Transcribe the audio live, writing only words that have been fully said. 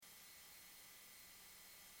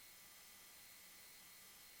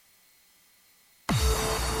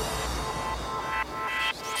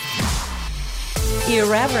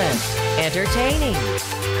Irreverent, entertaining,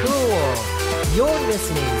 cool. You're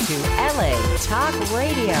listening to LA Talk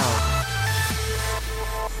Radio.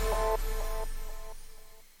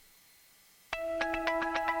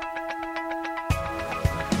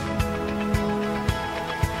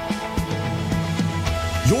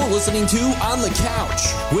 You're listening to On the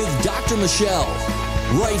Couch with Dr. Michelle,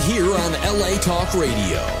 right here on LA Talk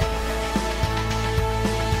Radio.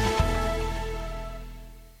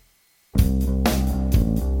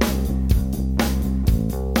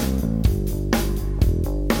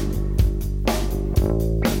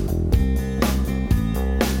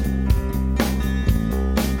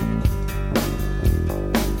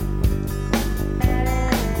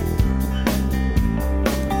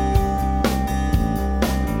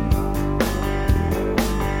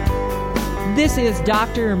 This is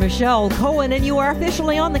Dr. Michelle Cohen, and you are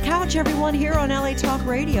officially on the couch, everyone, here on LA Talk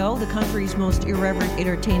Radio, the country's most irreverent,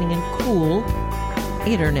 entertaining, and cool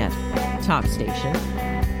internet talk station.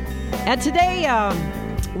 And today,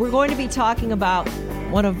 we're going to be talking about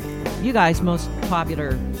one of you guys' most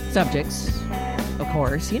popular subjects, of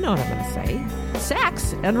course. You know what I'm going to say.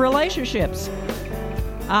 Sex and relationships.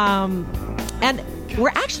 And we're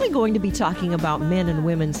actually going to be talking about men and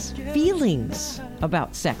women's feelings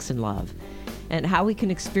about sex and love, and how we can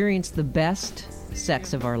experience the best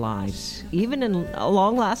sex of our lives, even in a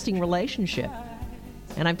long-lasting relationship.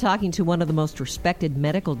 And I'm talking to one of the most respected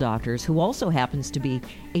medical doctors who also happens to be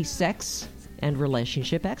a sex and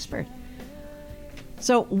relationship expert.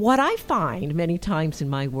 So what I find many times in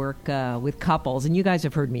my work with couples, and you guys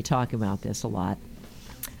have heard me talk about this a lot,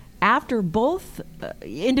 after both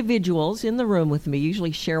individuals in the room with me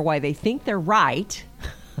usually share why they think they're right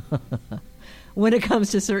when it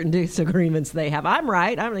comes to certain disagreements they have. I'm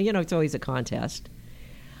right. It's always a contest.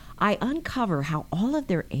 I uncover how all of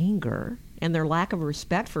their anger and their lack of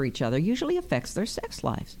respect for each other usually affects their sex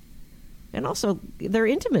lives. And also their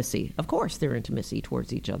intimacy. Of course, their intimacy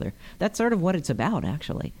towards each other. That's sort of what it's about,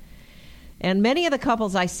 actually. And many of the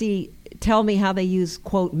couples I see tell me how they use,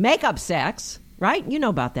 quote, makeup sex, right? You know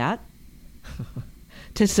about that.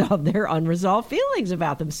 To solve their unresolved feelings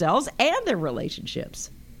about themselves and their relationships.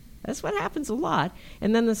 That's what happens a lot.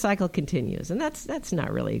 And then the cycle continues. And that's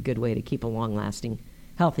not really a good way to keep a long-lasting,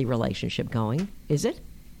 healthy relationship going, is it?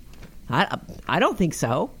 I don't think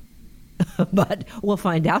so. But we'll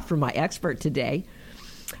find out from my expert today.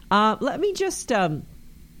 Let me just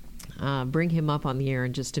bring him up on the air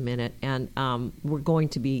in just a minute. And we're going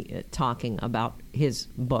to be talking about his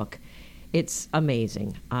book. It's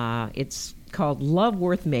amazing. It's called Love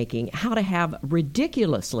Worth Making, How to Have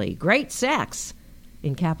Ridiculously Great Sex,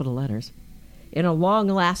 in capital letters, in a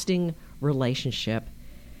long-lasting relationship.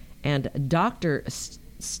 And Dr.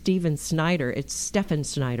 Stephen Snyder, it's Stephen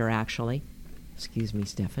Snyder, actually. Excuse me,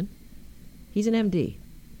 Stephen. He's an MD.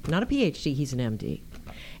 Not a PhD, he's an MD.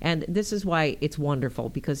 And this is why it's wonderful,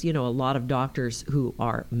 because, a lot of doctors who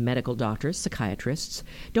are medical doctors, psychiatrists,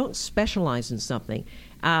 don't specialize in something.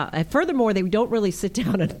 And furthermore, they don't really sit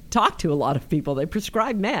down and talk to a lot of people. They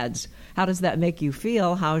prescribe meds. How does that make you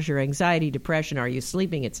feel? How's your anxiety, depression? Are you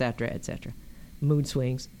sleeping, et cetera, et cetera? Mood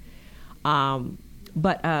swings.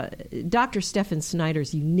 But Dr. Stephen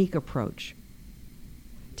Snyder's unique approach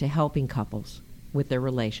to helping couples with their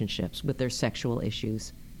relationships, with their sexual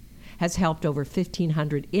issues, has helped over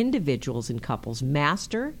 1,500 individuals and couples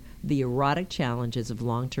master the erotic challenges of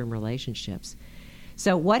long-term relationships.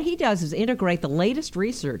 So what he does is integrate the latest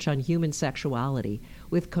research on human sexuality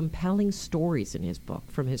with compelling stories in his book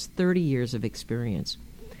from his 30 years of experience.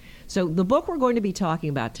 So the book we're going to be talking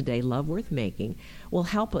about today, Love Worth Making, will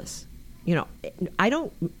help us. I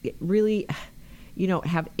don't really,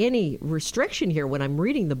 have any restriction here when I'm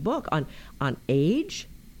reading the book on age,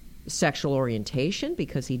 sexual orientation,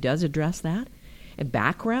 because he does address that, and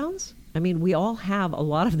backgrounds. I mean, we all have a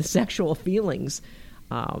lot of the sexual feelings.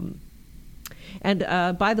 And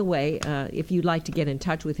by the way, if you'd like to get in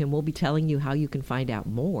touch with him, we'll be telling you how you can find out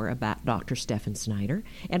more about Dr. Stephen Snyder,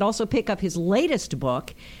 and also pick up his latest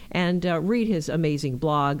book and read his amazing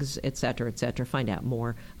blogs, et cetera, find out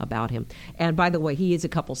more about him. And by the way, he is a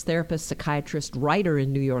couples therapist, psychiatrist, writer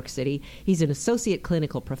in New York City. He's an associate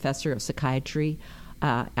clinical professor of psychiatry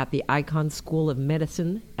at the Icahn School of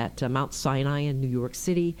Medicine at Mount Sinai in New York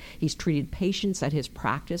City. He's treated patients at his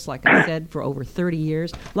practice, like I said, for over 30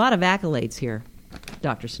 years. A lot of accolades here,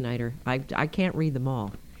 Dr. Snyder. I can't read them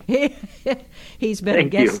all. He's been a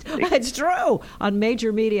guest. It's true. On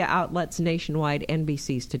major media outlets nationwide,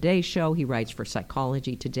 NBC's Today Show. He writes for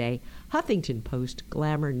Psychology Today, Huffington Post,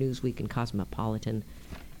 Glamour, Newsweek, and Cosmopolitan.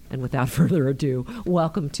 And without further ado,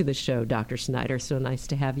 welcome to the show, Dr. Snyder. So nice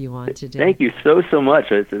to have you on today. Thank you so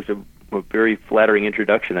much. It's a a very flattering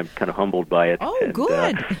introduction. I'm kind of humbled by it. Oh, and,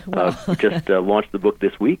 good. Just launched the book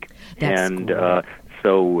this week. That's great.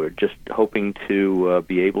 So just hoping to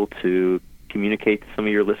be able to communicate to some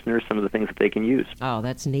of your listeners some of the things that they can use. Oh,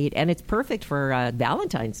 that's neat. And it's perfect for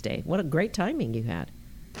Valentine's Day. What a great timing you had.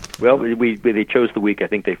 Well, they chose the week. I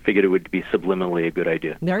think they figured it would be subliminally a good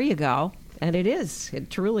idea. There you go. And it is. It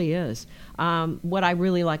truly is. What I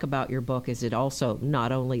really like about your book is it also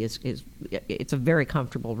not only is it's a very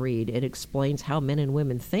comfortable read. It explains how men and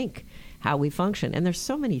women think, how we function. And there's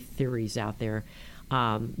so many theories out there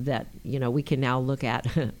that, we can now look at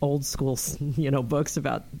old school, books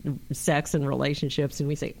about sex and relationships, and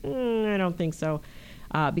we say, I don't think so.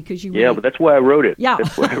 Because you but that's why I wrote it. Yeah,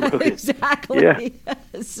 that's why I wrote it. Exactly. Yeah.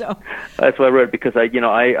 So that's why I wrote it, because I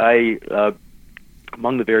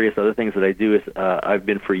among the various other things that I do is I've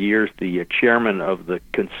been for years the chairman of the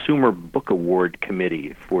Consumer Book Award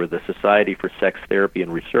Committee for the Society for Sex Therapy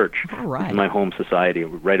and Research. All right. It's my home society. I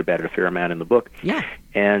write about it a fair amount in the book. Yeah.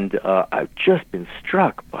 And I've just been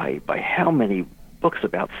struck by how many books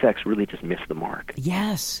about sex really just miss the mark.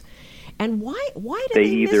 Yes. And why do they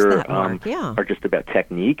either miss that mark? Yeah. are just about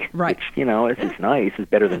technique, right. which, it's nice. It's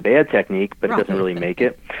better than bad technique, but it doesn't really make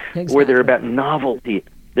it. Exactly. Or they're about novelty.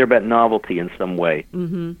 They're about novelty in some way.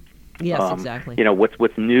 Mm-hmm. Yes, exactly.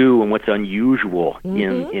 What's new and what's unusual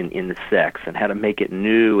in the sex, and how to make it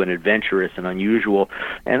new and adventurous and unusual.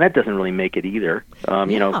 And that doesn't really make it either.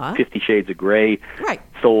 50 Shades of Grey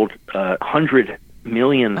sold 100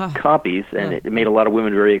 million copies, and it made a lot of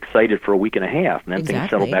women very excited for a week and a half, and then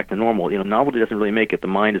things settle back to normal. Novelty doesn't really make it. The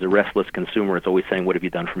mind is a restless consumer. It's always saying, what have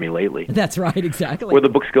you done for me lately? That's right, exactly. Or the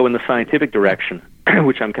books go in the scientific direction,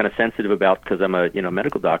 which I'm kind of sensitive about because I'm a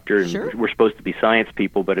medical doctor, and we're supposed to be science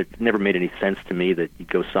people, but it never made any sense to me that you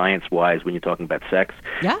go science-wise when you're talking about sex.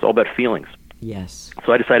 Yeah. It's all about feelings. Yes.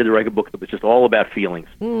 So I decided to write a book that was just all about feelings.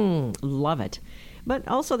 Love it. But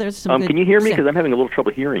also there's some good... Can you hear me? Because I'm having a little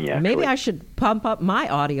trouble hearing you, actually. Maybe I should pump up my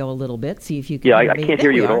audio a little bit, see if you can hear me. I can't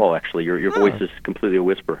hear you at all, actually. Your voice is completely a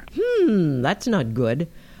whisper. That's not good.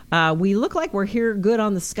 We look like we're here good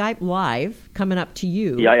on the Skype Live, coming up to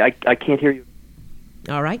you. Yeah, I can't hear you.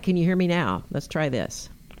 All right, can you hear me now? Let's try this.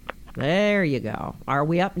 There you go. Are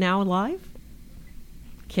we up now live?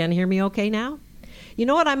 Can you hear me okay now? You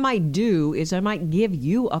know what I might do is I might give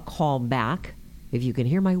you a call back, if you can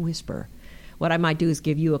hear my whisper. What I might do is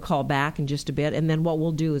give you a call back in just a bit, and then what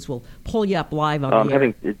we'll do is we'll pull you up live on the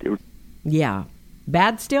air. Yeah.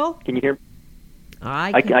 Bad still? Can you hear me?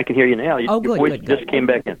 I can hear you now. Your voice good. just came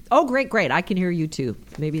back in. Oh, great. I can hear you, too.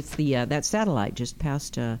 Maybe it's the that satellite just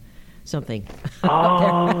passed something.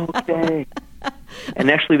 Oh, okay.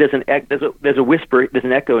 And actually, there's a whisper, there's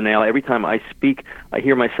an echo now. Every time I speak, I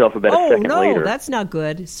hear myself about a second later. Oh, no, that's not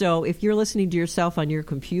good. So if you're listening to yourself on your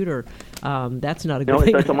computer, that's not a good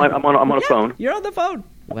thing. I'm on a phone. You're on the phone.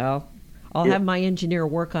 Well, I'll have my engineer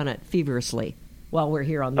work on it feverishly while we're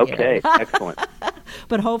here on the air. Okay, excellent.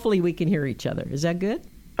 But hopefully we can hear each other. Is that good?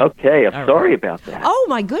 Okay, I'm sorry about that. Oh,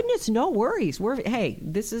 my goodness, no worries. Hey,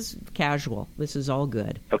 this is casual. This is all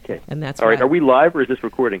good. Okay. And that's all right. Are we live or is this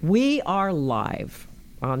recording? We are live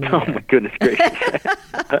on the air. My goodness gracious.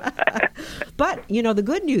 But, the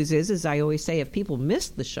good news is, as I always say, if people miss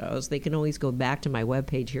the shows, they can always go back to my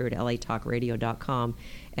webpage here at latalkradio.com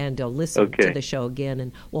and listen to the show again,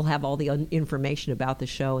 and we'll have all the information about the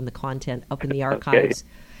show and the content up in the archives.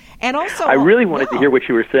 Okay. And also, I really wanted to hear what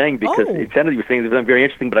you were saying because it sounded you were saying something very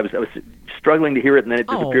interesting, but I was struggling to hear it, and then it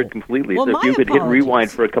disappeared completely. Well, so if you could hit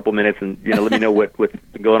rewind for a couple minutes and let me know what's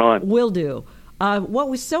going on. Will do. What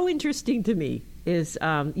was so interesting to me is,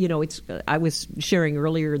 I was sharing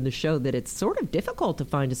earlier in the show that it's sort of difficult to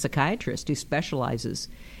find a psychiatrist who specializes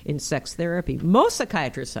in sex therapy. Most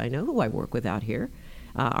psychiatrists I know who I work with out here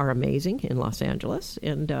are amazing in Los Angeles,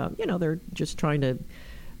 and they're just trying to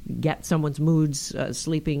get someone's moods,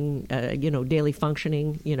 sleeping, daily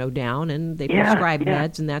functioning, down, and they prescribe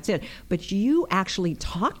meds, and that's it. But you actually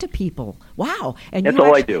talk to people. Wow. And that's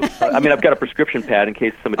all I do. I mean, I've got a prescription pad in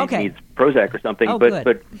case somebody needs Prozac or something,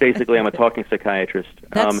 but basically I'm a talking psychiatrist.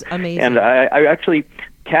 That's amazing. And I actually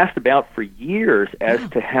cast about for years as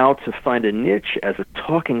to how to find a niche as a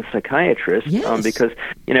talking psychiatrist, because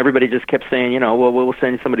everybody just kept saying, we'll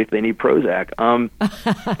send somebody if they need Prozac, and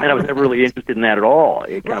I was never really interested in that at all.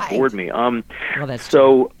 It kind of bored me. Well, that's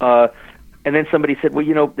true. And then somebody said,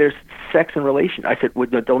 well, there's sex and relation. I said, well,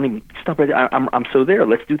 no, don't even stop right there. I'm so there.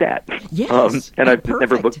 Let's do that. Yes, and I've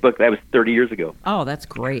never booked. That was 30 years ago. Oh, that's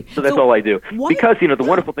great. So that's all I do. Because the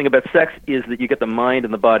wonderful thing about sex is that you get the mind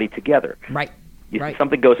and the body together. Right. If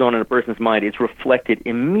something goes on in a person's mind, it's reflected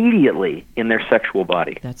immediately in their sexual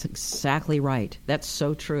body. That's exactly right. That's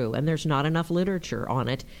so true. And there's not enough literature on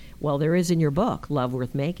it. Well, there is in your book, Love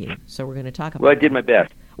Worth Making. So we're going to talk about Well, I did my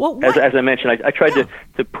best. Well, as I mentioned, I tried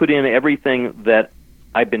to put in everything that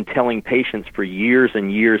I've been telling patients for years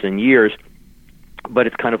and years and years, but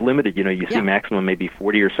it's kind of limited. You see maximum maybe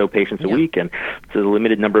 40 or so patients a week, and it's a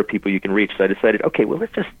limited number of people you can reach. So I decided, okay, well,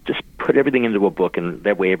 let's just put everything into a book, and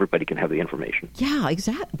that way everybody can have the information. Yeah,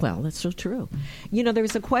 exactly. Well, that's so true. There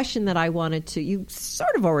was a question that I wanted to, you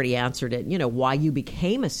sort of already answered it, why you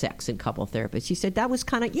became a sex and couple therapist. You said that was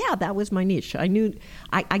kind of, that was my niche. I knew,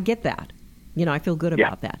 I get that. I feel good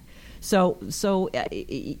about that. So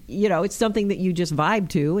it's something that you just vibe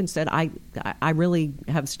to and said, I really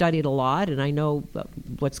have studied a lot and I know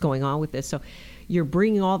what's going on with this. So you're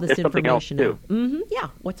bringing all this information out. Mm-hmm. Yeah.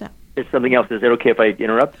 What's that? There's something else. Is it okay if I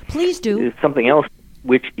interrupt? Please do. There's something else,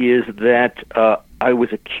 which is that I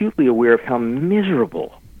was acutely aware of how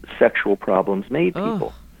miserable sexual problems made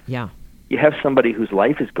people. Yeah. You have somebody whose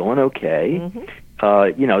life is going okay. This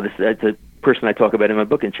the person I talk about in my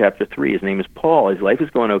book in chapter 3. His name is Paul. His life is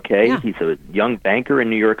going okay. Yeah. He's a young banker in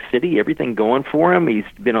New York City. Everything going for him. He's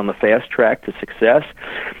been on the fast track to success.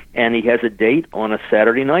 And he has a date on a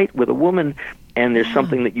Saturday night with a woman. And there's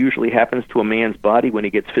something that usually happens to a man's body when he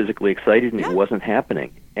gets physically excited, and it wasn't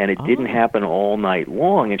happening. And it didn't happen all night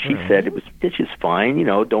long. And she said, it's just fine,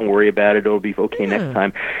 don't worry about it, it'll be okay next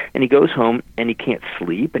time. And he goes home, and he can't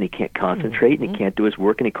sleep, and he can't concentrate, and he can't do his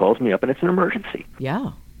work, and he calls me up, and it's an emergency.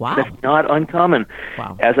 Yeah. Wow. That's not uncommon.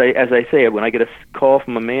 Wow. As I say, when I get a call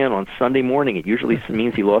from a man on Sunday morning, it usually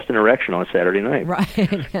means he lost an erection on a Saturday night. Right.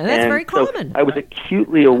 That's very common. So I was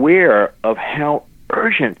acutely aware of how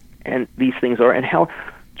urgent and these things are, and how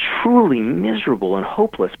truly miserable and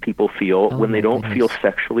hopeless people feel when they don't feel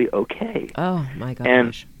sexually okay. Oh, my gosh.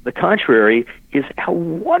 And the contrary is how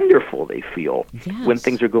wonderful they feel when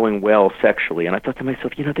things are going well sexually. And I thought to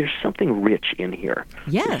myself, there's something rich in here.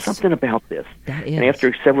 Yes. There's something about this. That is. And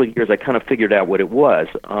after several years, I kind of figured out what it was.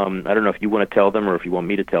 I don't know if you want to tell them or if you want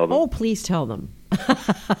me to tell them. Oh, please tell them.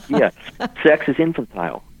 Yeah. Sex is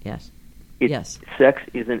infantile. Yes. Sex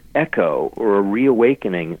is an echo or a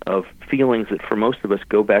reawakening of feelings that for most of us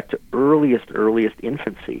go back to earliest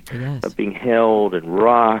infancy, of being held and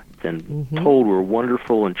rocked and told we're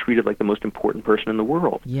wonderful and treated like the most important person in the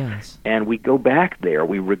world. Yes. And we go back there,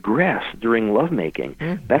 we regress during lovemaking.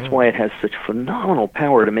 That's why it has such phenomenal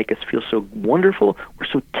power to make us feel so wonderful or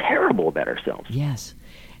so terrible about ourselves. Yes.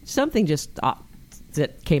 Something just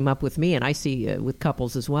that came up with me, and I see with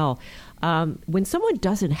couples as well. When someone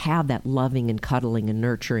doesn't have that loving and cuddling and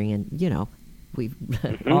nurturing, and we've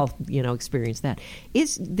all experienced that,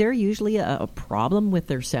 is there usually a problem with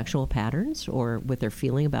their sexual patterns or with their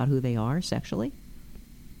feeling about who they are sexually?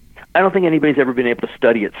 I don't think anybody's ever been able to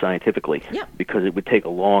study it scientifically, because it would take a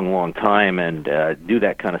long, long time and do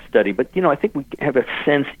that kind of study. But I think we have a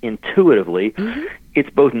sense intuitively. It's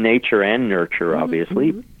both nature and nurture.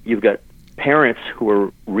 Obviously, you've got parents who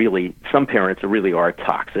are some parents really are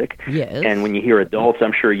toxic. Yes. And when you hear adults,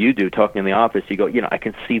 I'm sure you do, talking in the office, you go, I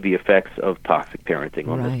can see the effects of toxic parenting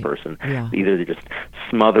on this person. Yeah. Either they're just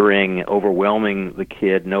smothering, overwhelming the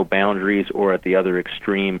kid, no boundaries, or at the other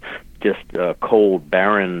extreme, just cold,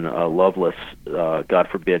 barren, loveless, God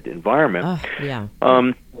forbid, environment.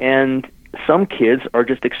 And some kids are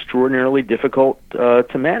just extraordinarily difficult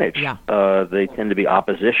to manage. Yeah. They tend to be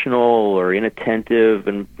oppositional or inattentive,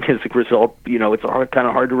 and as a result, it's kind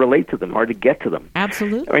of hard to relate to them, hard to get to them.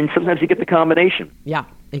 Absolutely. And sometimes you get the combination. Yeah,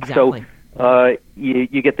 exactly. So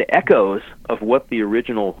you get the echoes of what the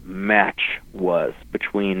original match was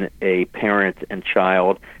between a parent and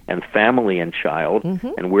child and family and child,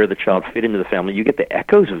 and where the child fit into the family. You get the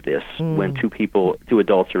echoes of this when two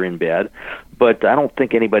adults are in bed, but I don't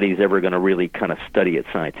think anybody's ever going to really kind of study it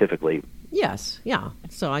scientifically. Yes, yeah.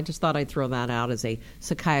 So I just thought I'd throw that out as a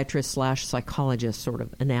psychiatrist/psychologist sort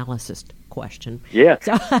of analysis question. Yeah.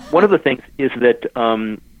 So one of the things is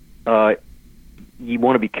that you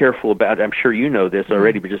want to be careful about, I'm sure you know this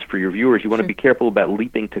already, but just for your viewers, you want to be careful about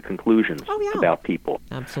leaping to conclusions about people.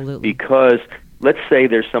 Absolutely. Because let's say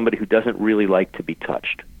there's somebody who doesn't really like to be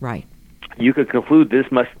touched. Right. You could conclude this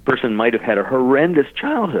person might have had a horrendous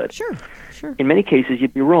childhood. Sure. In many cases,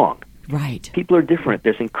 you'd be wrong. Right. People are different.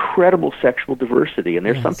 There's incredible sexual diversity, and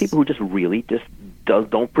there's some people who just really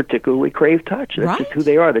don't particularly crave touch. That's just who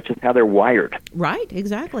they are. That's just how they're wired. Right,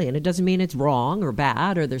 exactly. And it doesn't mean it's wrong or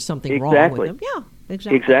bad or there's something wrong with them. Yeah,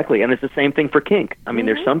 exactly. Exactly. And it's the same thing for kink. I mean,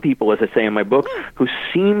 there's some people, as I say in my book, who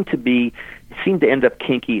seem to end up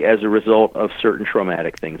kinky as a result of certain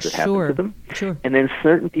traumatic things that happen to them. Sure. And then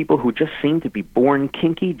certain people who just seem to be born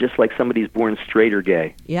kinky, just like somebody's born straight or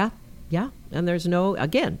gay. Yeah. And there's no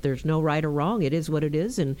right or wrong. It is what it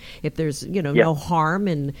is. And if there's, no harm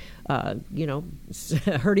in,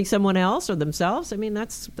 hurting someone else or themselves, I mean,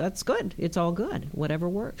 that's good. It's all good. Whatever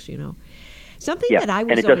works, Something that I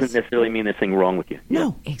was and it doesn't necessarily mean there's anything wrong with you.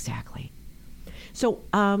 No, exactly. So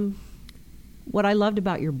what I loved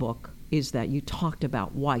about your book is that you talked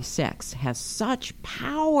about why sex has such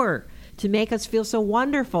power to make us feel so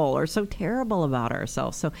wonderful or so terrible about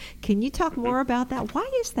ourselves. So can you talk more about that? Why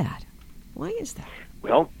is that?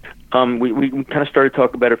 Well, we kind of started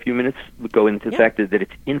talking about it a few minutes ago into the fact that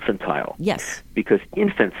it's infantile. Yes. Because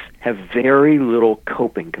infants have very little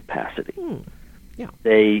coping capacity. Yeah.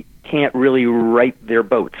 They can't really right their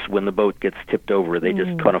boats when the boat gets tipped over. They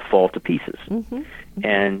just kind of fall to pieces.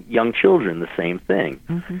 And young children, the same thing.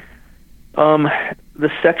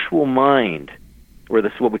 The sexual mind, or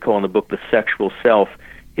this is what we call in the book the sexual self,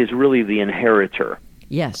 is really the inheritor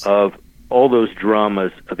of all those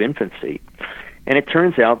dramas of infancy. And it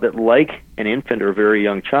turns out that like an infant or a very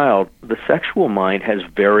young child, the sexual mind has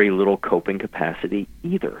very little coping capacity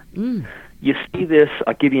either. You see this,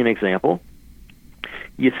 I'll give you an example.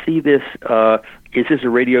 You see this, is this a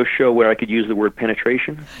radio show where I could use the word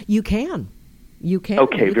penetration? You can.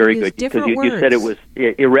 Okay, very good. Because you said it was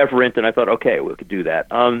irreverent, and I thought, okay, we could do that.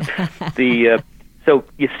 So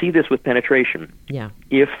you see this with penetration. Yeah.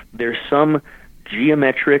 If there's some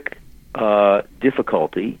geometric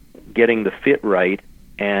difficulty getting the fit right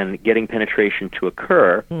and getting penetration to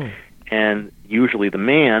occur, and usually the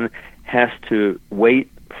man has to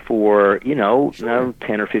wait for, 10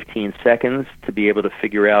 or 15 seconds to be able to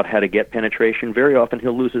figure out how to get penetration, very often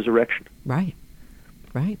he'll lose his erection. Right.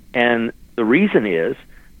 And the reason is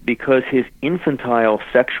because his infantile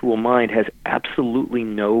sexual mind has absolutely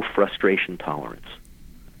no frustration tolerance.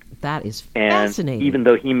 That is fascinating. And even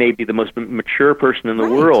though he may be the most mature person in the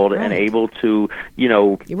world and able to,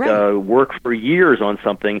 work for years on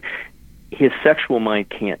something, his sexual mind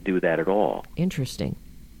can't do that at all. Interesting.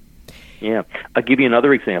 Yeah. I'll give you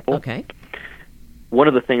another example. Okay. One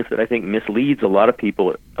of the things that I think misleads a lot of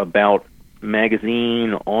people about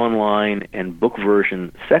magazine, online, and book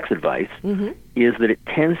version sex advice is that it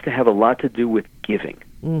tends to have a lot to do with giving.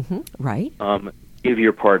 Right. Give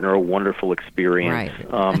your partner a wonderful experience.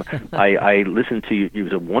 Right. I listened to you. It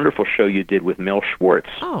was a wonderful show you did with Mel Schwartz,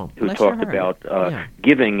 who talked about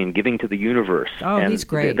giving and giving to the universe. Oh, and he's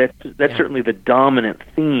great. That's certainly the dominant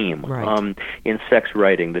theme in sex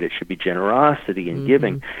writing, that it should be generosity and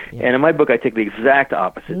giving. Yeah. And in my book, I take the exact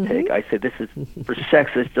opposite take. I say this is for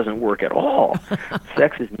sex. This doesn't work at all.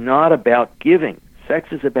 Sex is not about giving.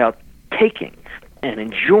 Sex is about taking and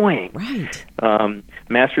enjoying. Right.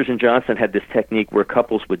 Masters and Johnson had this technique where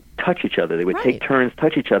couples would touch each other. They would take turns,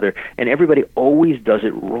 touch each other, and everybody always does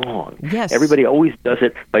it wrong. Yes. Everybody always does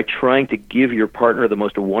it by trying to give your partner the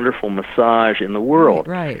most wonderful massage in the world.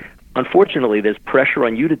 Right. Unfortunately, there's pressure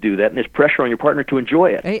on you to do that, and there's pressure on your partner to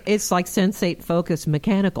enjoy it. It's like sensate focus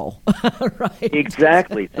mechanical. Right.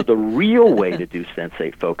 Exactly. So the real way to do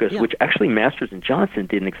sensate focus, which actually Masters and Johnson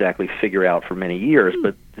didn't exactly figure out for many years,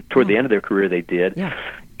 but toward the end of their career they did,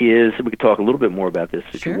 is, we could talk a little bit more about this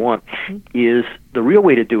if you want, is the real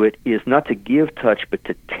way to do it is not to give touch, but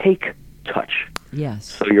to take touch. Yes.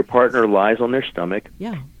 So your partner lies on their stomach,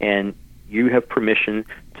 and you have permission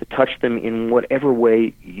to touch them in whatever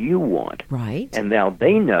way you want. Right. And now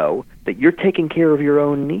they know that you're taking care of your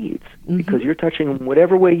own needs because you're touching them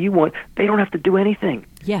whatever way you want. They don't have to do anything.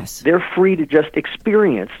 Yes. They're free to just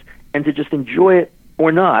experience and to just enjoy it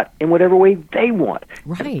or not in whatever way they want.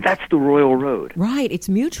 Right. And that's the royal road. Right. It's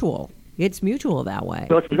mutual. It's mutual that way.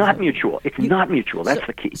 So it's not mutual. It's not mutual. That's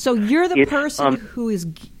the key. So you're the person who is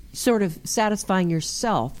sort of satisfying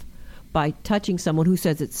yourself by touching someone who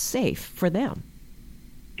says it's safe for them.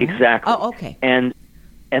 Exactly. Oh, okay. And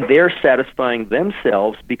they're satisfying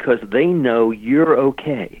themselves because they know you're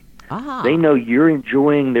okay. They know you're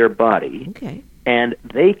enjoying their body. Okay. And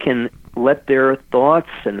they can let their thoughts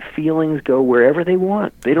and feelings go wherever they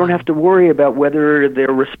want. They don't have to worry about whether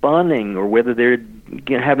they're responding or whether they're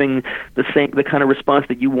having the kind of response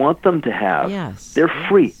that you want them to have. Yes. They're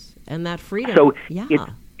free. And that freedom. So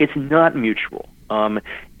it's not mutual.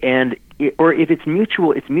 Or if it's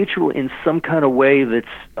mutual in some kind of way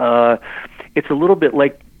that's, it's a little bit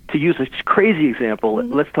like, to use a crazy example,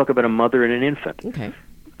 let's talk about a mother and an infant. Okay.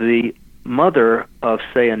 The mother of,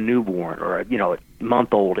 say, a newborn or a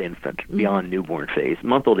month-old infant, beyond newborn phase,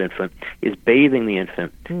 month-old infant, is bathing the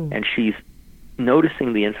infant, and she's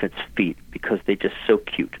noticing the infant's feet because they're just so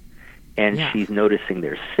cute. And she's noticing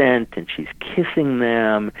their scent, and she's kissing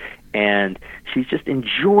them, and she's just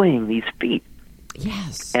enjoying these feet.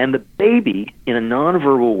 Yes. And the baby, in a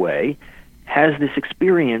nonverbal way, has this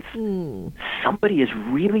experience, somebody is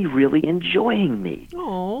really, really enjoying me.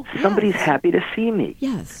 Oh, somebody's happy to see me.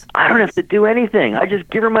 Yes. I don't have to do anything. I just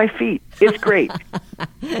give her my feet. It's great.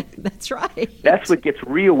 That's right. That's what gets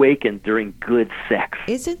reawakened during good sex.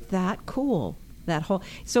 Isn't that cool? That whole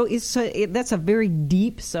that's a very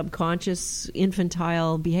deep subconscious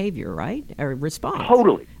infantile behavior, right? Or response.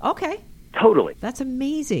 Totally. Okay. Totally. That's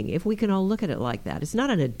amazing if we can all look at it like that. It's not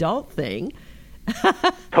an adult thing.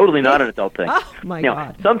 Totally not an adult thing. Oh, my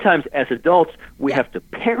God. Sometimes as adults, we have to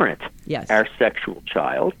parent Yes. our sexual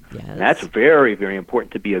child. Yes. And that's very, very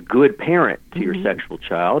important, to be a good parent to your sexual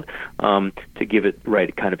child, to give it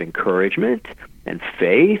right kind of encouragement and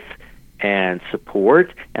faith and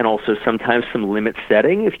support, and also sometimes some limit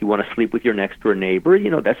setting. If you want to sleep with your next door neighbor,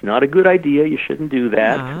 that's not a good idea. You shouldn't do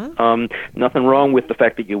that. Nothing wrong with the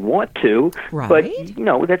fact that you want to, right. But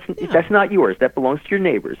that's not yours. That belongs to your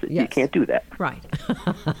neighbors. Yes. You can't do that. Right.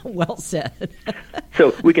 Well said.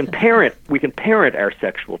 So we can parent our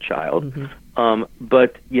sexual child.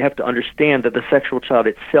 But you have to understand that the sexual child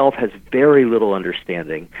itself has very little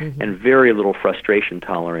understanding and very little frustration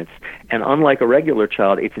tolerance. And unlike a regular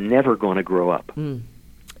child, it's never going to grow up.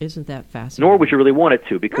 Isn't that fascinating? Nor would you really want it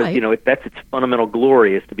to, because, right. That's its fundamental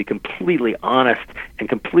glory, is to be completely honest and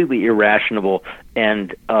completely irrational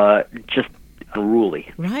and just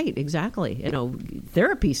unruly. Right, exactly.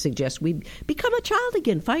 Therapy suggests we become a child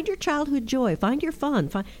again. Find your childhood joy. Find your fun.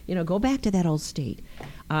 Go back to that old state.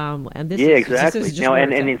 Exactly.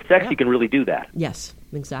 And in sex, you can really do that. Yes,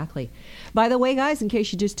 exactly. By the way, guys, in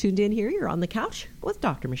case you just tuned in here, you're on the couch with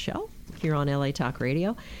Dr. Michelle here on LA Talk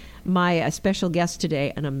Radio. My special guest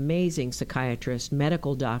today, an amazing psychiatrist,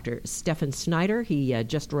 medical doctor, Stephen Snyder. He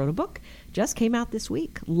just wrote a book, just came out this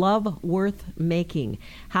week, Love Worth Making,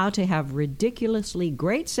 How to Have Ridiculously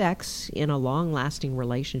Great Sex in a Long-Lasting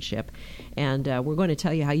Relationship. And we're going to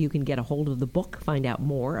tell you how you can get a hold of the book, find out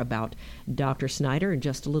more about Dr. Snyder in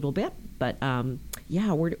just a little bit. But,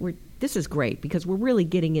 this is great because we're really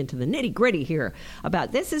getting into the nitty-gritty here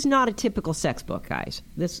about this is not a typical sex book, guys.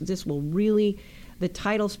 This will really... The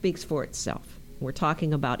title speaks for itself. We're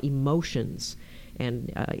talking about emotions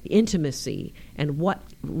and intimacy and what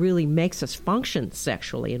really makes us function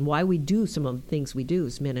sexually and why we do some of the things we do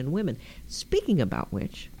as men and women. Speaking about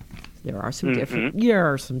which, there are some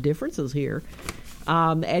differences here.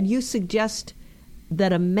 And you suggest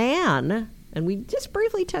that a man, and we just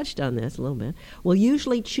briefly touched on this a little bit, will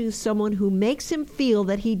usually choose someone who makes him feel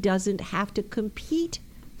that he doesn't have to compete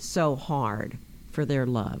so hard for their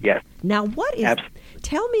love. Yes. Now,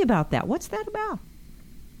 tell me about that. What's that about?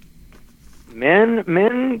 Men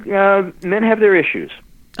have their issues.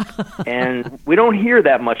 And we don't hear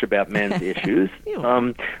that much about men's issues.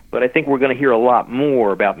 But I think we're going to hear a lot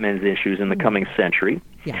more about men's issues in the coming century.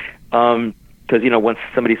 Yeah. Because, once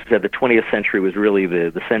somebody said the 20th century was really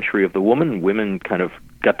the century of the woman, women kind of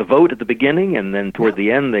got the vote at the beginning, and then toward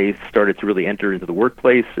the end they started to really enter into the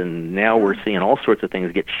workplace, and now we're seeing all sorts of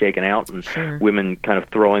things get shaken out, and women kind of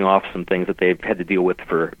throwing off some things that they've had to deal with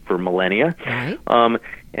for millennia. Right.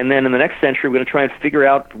 And then in the next century, we're going to try and figure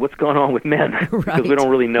out what's going on with men, because we don't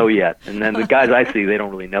really know yet. And then the guys I see, they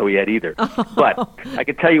don't really know yet either. But I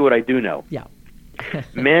can tell you what I do know. Yeah.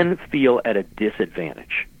 Men feel at a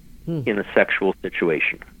disadvantage in a sexual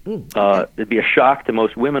situation. It'd be a shock to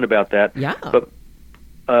most women about that. Yeah. But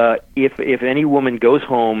if any woman goes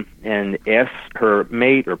home and asks her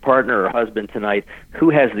mate or partner or husband tonight who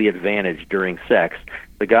has the advantage during sex,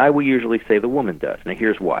 the guy will usually say the woman does. Now,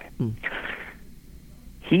 here's why.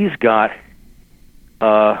 He's got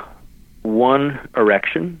one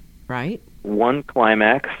erection, right? One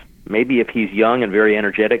climax, maybe if he's young and very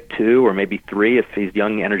energetic, 2, or maybe 3 if he's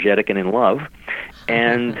young, energetic, and in love.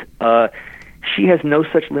 And she has no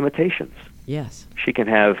such limitations. Yes. She can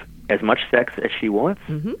have as much sex as she wants.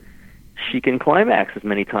 She can climax as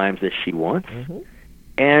many times as she wants.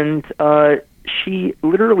 And she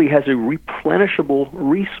literally has a replenishable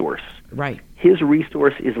resource. Right. His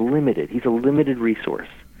resource is limited. He's a limited resource.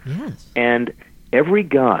 Yes. And every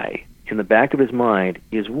guy in the back of his mind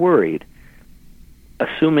is worried,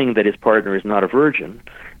 assuming that his partner is not a virgin,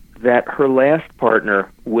 that her last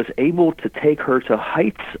partner was able to take her to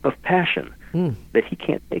heights of passion that he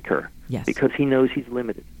can't take her. Yes. Because he knows he's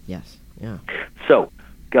limited. Yes. Yeah. So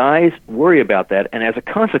guys worry about that, and as a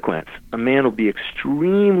consequence, a man will be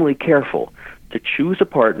extremely careful to choose a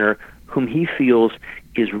partner whom he feels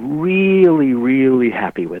is really, really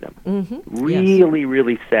happy with him, really,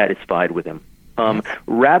 really satisfied with him,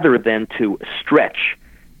 rather than to stretch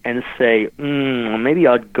and say, maybe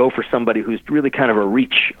I'll go for somebody who's really kind of a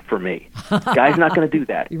reach for me. Guy's not going to do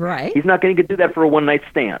that. Right. He's not going to do that for a one-night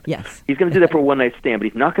stand. Yes. He's going to do that for a one-night stand, but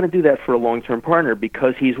he's not going to do that for a long-term partner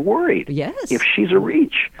because he's worried. Yes. If she's a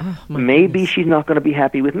reach, maybe goodness. She's not going to be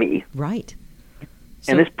happy with me. Right.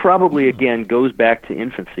 And this probably, again, goes back to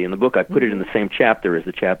infancy. In the book, I put it in the same chapter as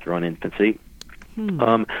the chapter on infancy,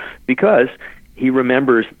 because he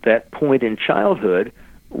remembers that point in childhood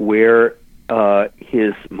where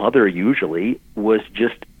his mother usually was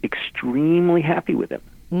just extremely happy with him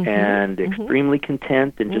and extremely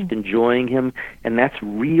content and just enjoying him, and that's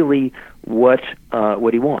really what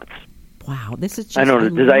he wants. Wow, this is just... I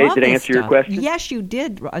don't know. Did I answer your question? Yes, you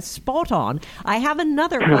did. Spot on. I have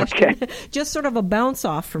another question, just sort of a bounce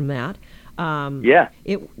off from that.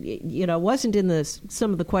 It wasn't in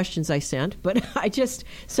some of the questions I sent, but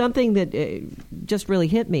something that just really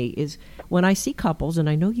hit me is when I see couples, and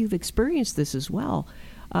I know you've experienced this as well,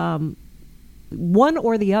 one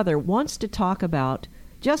or the other wants to talk about,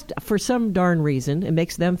 just for some darn reason, it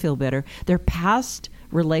makes them feel better, their past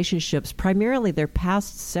relationships, primarily their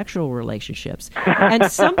past sexual relationships.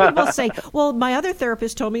 And some people say, well, my other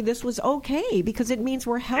therapist told me this was okay because it means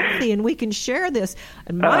we're healthy and we can share this.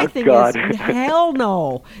 And my thing is, hell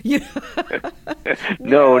no.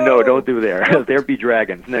 No, don't do there. There be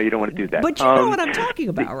dragons. No, you don't want to do that. But you know what I'm talking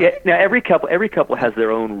about, right? Now, every couple has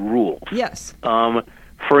their own rules. Yes.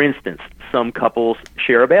 For instance, some couples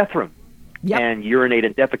share a bathroom. Yep. And urinate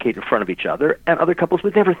and defecate in front of each other, and other couples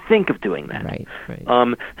would never think of doing that. Right.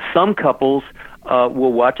 Some couples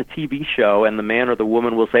will watch a TV show, and the man or the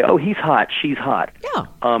woman will say, "Oh, he's hot, she's hot."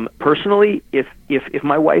 Yeah. Personally, if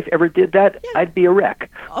my wife ever did that, I'd be a wreck.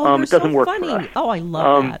 Oh, it doesn't so work funny. for us. Oh, I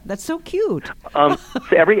love that. That's so cute. So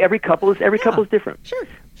every couple is different. Sure.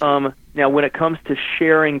 Now, when it comes to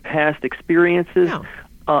sharing past experiences.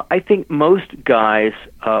 I think most guys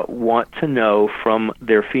want to know from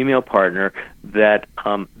their female partner that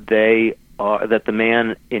that the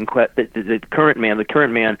man the current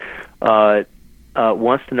man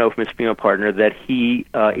wants to know from his female partner that he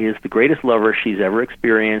is the greatest lover she's ever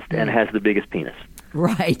experienced and has the biggest penis.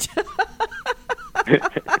 Right.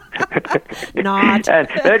 Not. And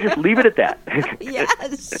just leave it at that.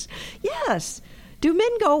 Yes. Do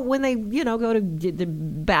men go when they go to the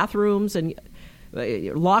bathrooms and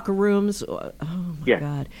locker rooms? Oh my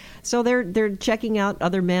God! So they're checking out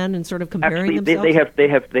other men and sort of comparing themselves. They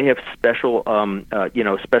have special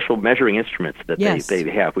special measuring instruments that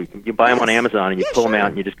they have. You buy them on Amazon and you pull them out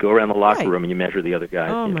and you just go around the locker room and you measure the other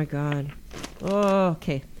guys. Oh my God! Oh,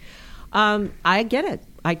 okay. I get it.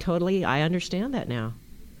 I understand that now.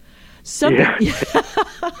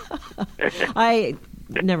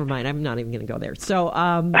 Never mind. I'm not even going to go there. So,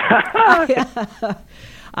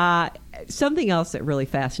 something else that really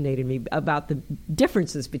fascinated me about the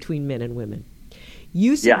differences between men and women.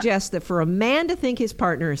 You suggest that for a man to think his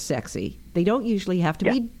partner is sexy, they don't usually have to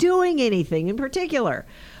be doing anything in particular.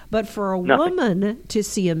 But for a woman to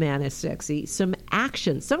see a man as sexy, some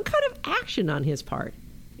kind of action on his part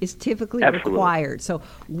is typically required. So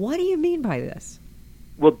what do you mean by this?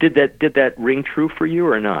 Well, did that ring true for you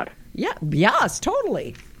or not? Yeah. Yes,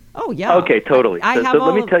 totally. Oh, yeah. Okay, totally. So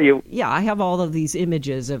let me tell you. Yeah, I have all of these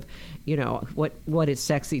images of, what is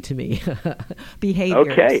sexy to me, behaviors.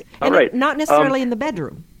 Okay, all right. Not necessarily in the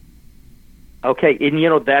bedroom. Okay,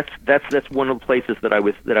 and that's one of the places that I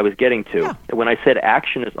was getting to. Yeah. When I said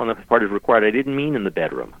action is on the part is required, I didn't mean in the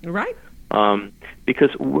bedroom. Right. Because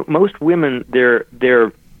most women, their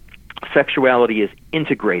sexuality is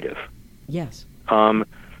integrative. Yes.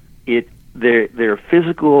 Their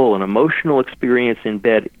physical and emotional experience in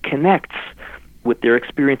bed connects with their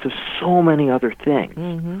experience of so many other things.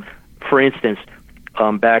 Mm-hmm. For instance,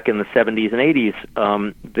 back in the 70s and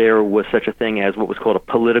 80s, there was such a thing as what was called a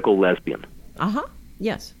political lesbian. Uh-huh.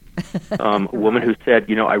 Yes. A woman who said,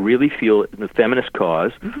 I really feel in the feminist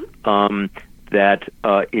cause that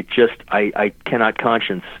it just, I cannot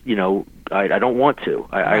conscience, I don't want to,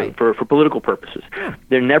 for political purposes. Yeah.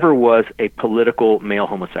 There never was a political male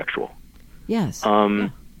homosexual. Yes.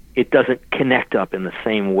 It doesn't connect up in the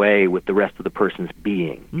same way with the rest of the person's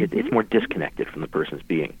being. Mm-hmm. It's more disconnected from the person's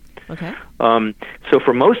being. Okay. So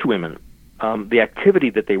for most women, the activity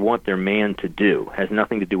that they want their man to do has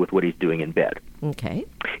nothing to do with what he's doing in bed. Okay.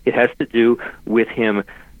 It has to do with him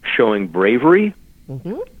showing bravery,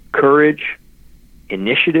 courage,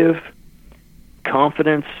 initiative,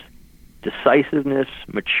 confidence, decisiveness,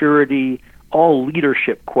 maturity, all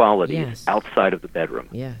leadership qualities outside of the bedroom.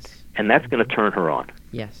 Yes. And that's going to turn her on.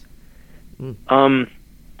 Yes. To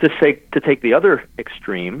take the other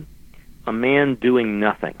extreme, a man doing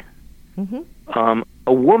nothing. Mm-hmm.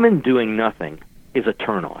 A woman doing nothing is a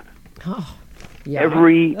turn-on. Oh, yeah.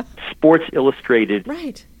 Every Sports Illustrated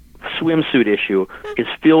swimsuit issue is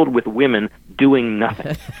filled with women doing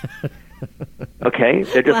nothing. Okay?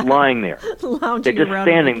 They're just lying there. Lounging They're just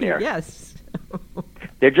standing there. Yes.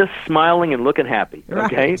 They're just smiling and looking happy.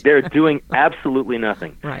 Okay? Right. They're doing absolutely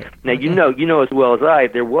nothing. Right. Now, you know as well as I,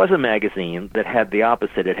 there was a magazine that had the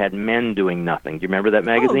opposite. It had men doing nothing. Do you remember that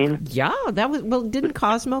magazine? Oh, yeah, that was. Well, didn't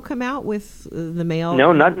Cosmo come out with the male?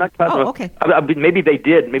 No, not Cosmo. Oh, okay. Maybe they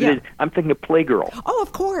did. I'm thinking of Playgirl. Oh,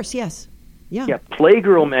 of course, yes. Yeah. Yeah,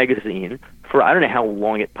 Playgirl magazine, for I don't know how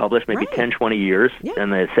long it published, maybe 10, 20 years in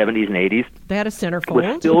the 70s and 80s. They had a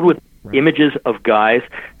centerfold. Was filled with images of guys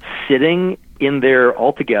sitting in there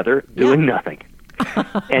all together doing nothing.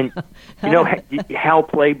 And you know how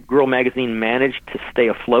Playgirl magazine managed to stay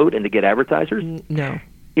afloat and to get advertisers? No.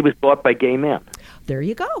 It was bought by gay men. There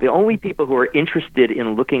you go. The only people who are interested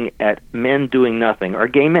in looking at men doing nothing are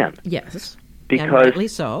gay men. Yes. Because and rightly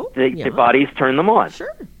so. Their bodies turn them on.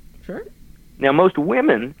 Sure. Now, most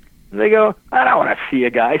women, they go, I don't want to see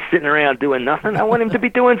a guy sitting around doing nothing. I want him to be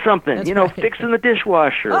doing something, fixing the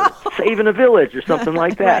dishwasher, saving a village or something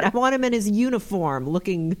like that. Right. I want him in his uniform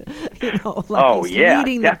looking, like he's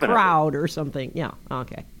leading the crowd or something. Yeah,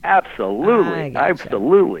 okay. Absolutely.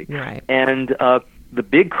 Absolutely. Right. And the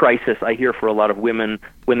big crisis I hear for a lot of women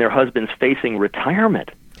when their husband's facing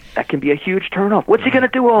retirement, that can be a huge turnoff. What's he going to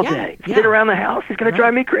do all day? Sit around the house? He's going to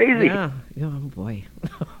drive me crazy. Yeah. Oh, boy.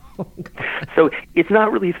 So it's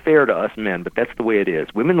not really fair to us men, but that's the way it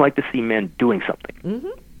is. Women like to see men doing something.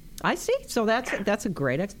 Mm-hmm. I see. So that's a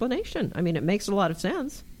great explanation. I mean, it makes a lot of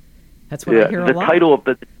sense. That's what I hear a lot.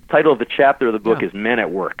 The title of the chapter of the book is Men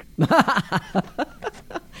at Work.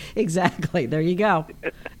 Exactly. There you go.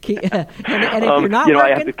 And if you're not working, I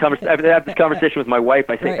have this conversation with my wife.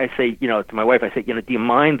 I say, to my wife, do you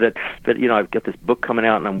mind that I've got this book coming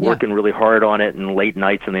out and I'm working really hard on it and late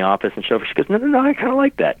nights in the office and so forth. She goes, no, I kind of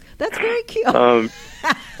like that. That's very cute.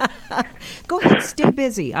 Go ahead, stay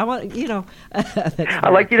busy. I want, I'd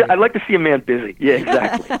like to see a man busy. Yeah,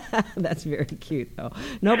 exactly. That's very cute, though.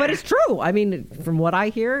 No, but it's true. I mean, from what I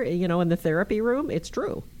hear, in the therapy room, it's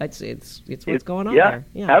true. It's what's going on there.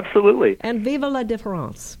 Yeah, absolutely. And vive la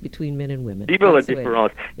différence between men and women. Vive la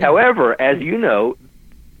différence. Yeah. However, as you know,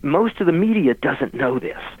 most of the media doesn't know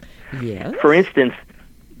this. Yes. For instance,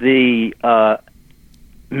 the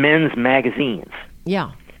men's magazines.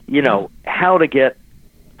 Yeah. How to get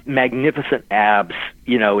magnificent abs,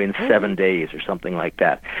 in 7 days or something like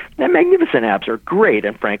that. Now, magnificent abs are great,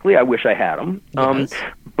 and frankly, I wish I had them. Yes.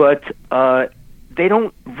 But they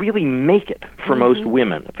don't really make it for most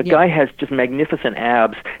women. If a guy has just magnificent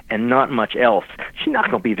abs and not much else, she's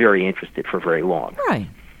not going to be very interested for very long. Right.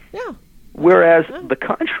 Yeah. Whereas the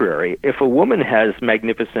contrary, if a woman has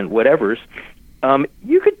magnificent whatevers,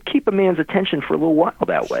 you could keep a man's attention for a little while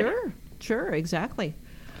that way. Sure, exactly.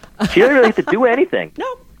 She doesn't really have to do anything.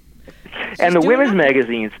 No. And the women's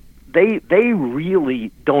magazines, they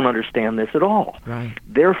really don't understand this at all. Right.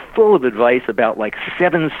 They're full of advice about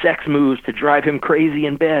 7 sex moves to drive him crazy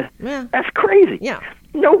in bed. Yeah. That's crazy. Yeah.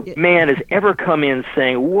 No man has ever come in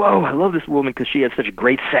saying, whoa, I love this woman because she has such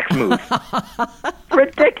great sex moves.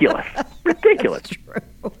 Ridiculous. That's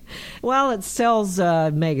true. Well, it sells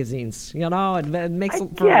magazines, it makes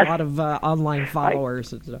for a lot of online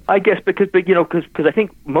followers. I guess because I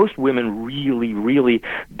think most women really, really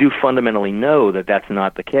do fundamentally know that that's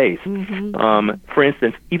not the case. Mm-hmm. For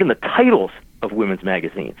instance, even the titles of women's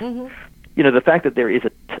magazines. Mm-hmm. The fact that there is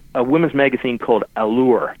a women's magazine called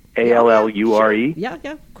Allure, Allure. Yeah,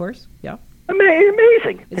 of course, yeah.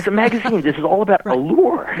 Amazing. It's a magazine. This is all about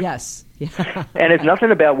allure. Yes. Yeah. And it's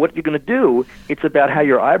nothing about what you're going to do. It's about how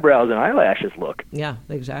your eyebrows and eyelashes look. Yeah,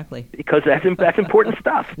 exactly. Because that's important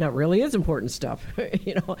stuff. No, it really is important stuff.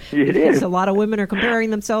 It is. A lot of women are comparing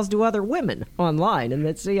themselves to other women online, and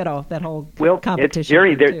it's that whole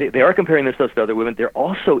competition. They are comparing themselves to other women. They're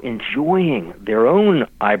also enjoying their own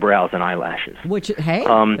eyebrows and eyelashes. Which,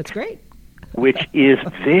 that's great. Which is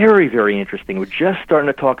very, very interesting. We're just starting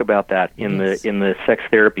to talk about that in the sex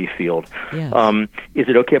therapy field. Yes. Is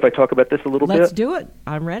it okay if I talk about this a little bit? Let's do it.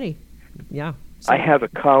 I'm ready. Yeah. I have a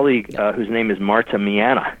colleague whose name is Marta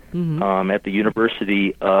Miana at the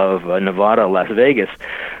University of Nevada, Las Vegas,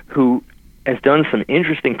 who has done some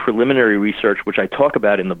interesting preliminary research, which I talk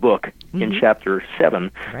about in the book in Chapter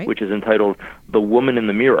 7, which is entitled The Woman in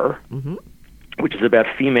the Mirror. Mm-hmm. Which is about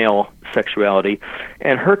female sexuality,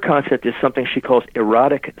 and her concept is something she calls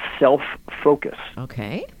erotic self-focus.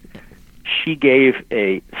 Okay. She gave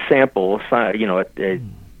a sample, a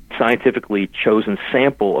scientifically chosen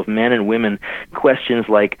sample of men and women, questions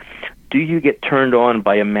like, do you get turned on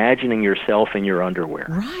by imagining yourself in your underwear?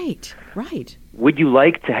 Right. Would you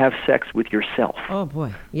like to have sex with yourself? Oh,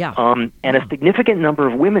 boy, yeah. And a significant number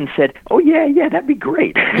of women said, "Oh, yeah, that'd be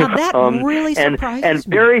great." Now, that really surprises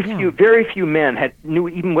and me. very few men knew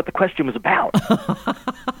even what the question was about.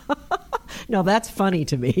 No, that's funny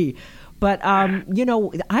to me. But,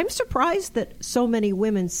 I'm surprised that so many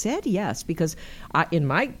women said yes, because in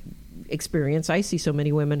my experience, I see so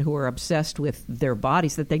many women who are obsessed with their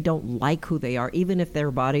bodies that they don't like who they are, even if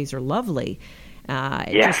their bodies are lovely.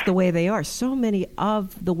 Just the way they are. So many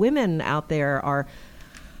of the women out there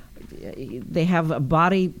they have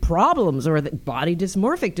body problems or the body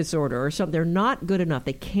dysmorphic disorder or something. They're not good enough.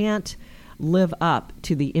 They can't live up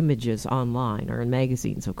to the images online or in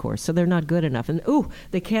magazines, of course. So they're not good enough. And,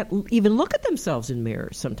 they can't even look at themselves in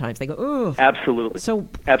mirrors sometimes. They go, ooh. Absolutely. So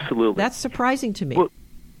absolutely. That's surprising to me.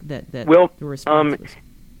 That the response was.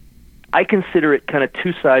 I consider it kind of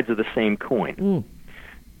two sides of the same coin.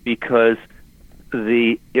 Because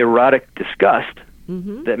the erotic disgust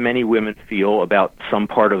that many women feel about some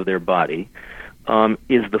part of their body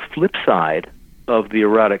is the flip side of the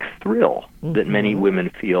erotic thrill that many women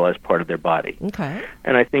feel as part of their body. Okay.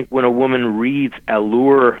 And I think when a woman reads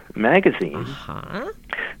Allure magazine,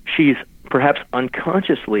 she's perhaps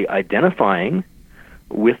unconsciously identifying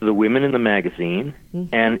with the women in the magazine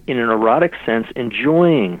and in an erotic sense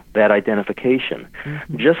enjoying that identification.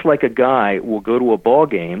 Just like a guy will go to a ball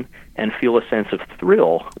game and feel a sense of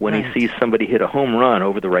thrill when he sees somebody hit a home run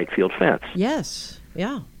over the right field fence. Yes.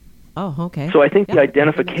 Yeah. Oh, okay. So I think the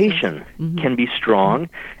identification can be strong,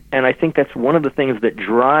 and I think that's one of the things that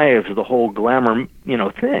drives the whole glamour,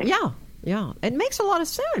 thing. Yeah. It makes a lot of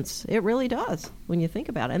sense. It really does when you think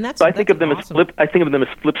about it. And so I think of them as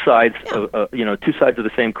flip sides, two sides of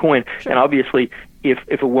the same coin. Sure. And obviously,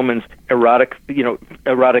 if a woman's erotic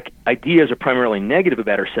ideas are primarily negative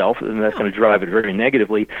about herself, then that's going to drive it very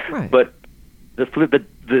negatively. Right. But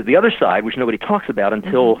the other side, which nobody talks about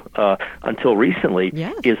until recently,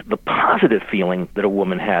 is the positive feeling that a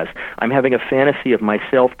woman has. I'm having a fantasy of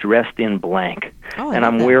myself dressed in blank, and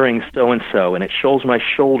I'm wearing so-and-so, and it shows my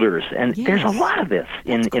shoulders. And there's a lot of this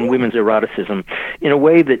in women's eroticism in a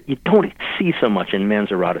way that you don't see so much in men's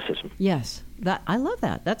eroticism. Yes, I love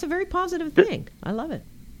that. That's a very positive thing. I love it.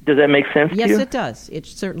 Does that make sense to you? Yes, it does. It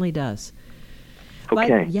certainly does.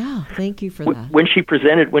 Okay. But, thank you for that. When she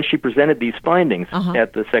presented these findings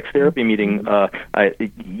at the sex therapy meeting a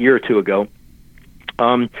year or two ago,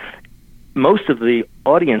 most of the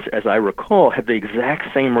audience, as I recall, had the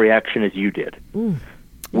exact same reaction as you did,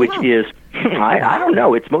 which is, I don't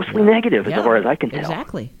know, it's mostly negative as far as I can tell.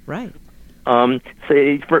 Exactly, right. So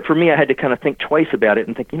for me, I had to kind of think twice about it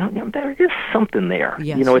and think, there is something there.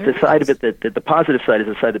 Yes, it's a side of it that the positive side is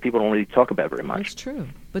a side that people don't really talk about very much. That's true.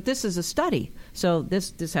 But this is a study, so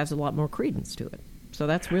this has a lot more credence to it. So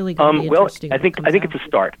that's really going to be interesting. Well, I think it's a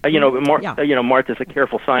start. Martha's a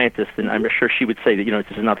careful scientist, and I'm sure she would say that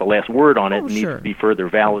this is not the last word on it. It needs to be further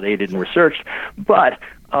validated and rearsearched. But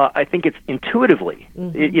I think it's intuitively,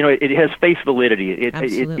 it has face validity.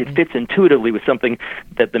 It fits intuitively with something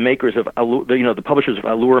that the makers of the publishers of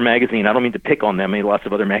Allure magazine. I don't mean to pick on them. I mean lots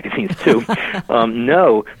of other magazines too.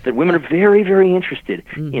 Know that women are very, very interested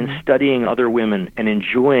in studying other women and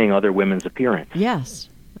enjoying other women's appearance. Yes,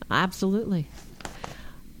 absolutely.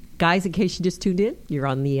 Guys, in case you just tuned in, you're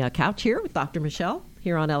on the couch here with Dr. Michelle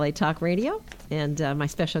here on LA Talk Radio. And my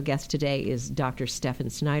special guest today is Dr.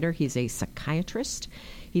 Stephen Snyder. He's a psychiatrist.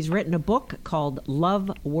 He's written a book called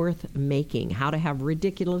Love Worth Making, How to Have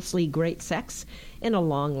Ridiculously Great Sex in a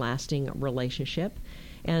Long-Lasting Relationship.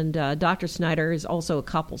 And Dr. Snyder is also a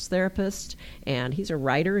couples therapist, and he's a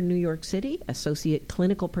writer in New York City, associate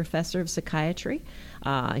clinical professor of psychiatry.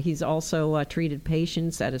 He's also treated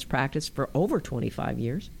patients at his practice for over 25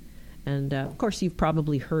 years. And, of course, you've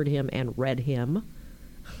probably heard him and read him.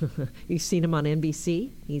 You've seen him on NBC.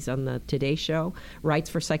 He's on the Today Show, writes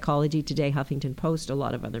for Psychology Today, Huffington Post, a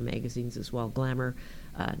lot of other magazines as well, Glamour,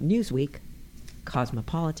 Newsweek,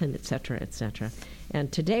 Cosmopolitan, etc., etc.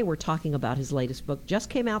 And today we're talking about his latest book. Just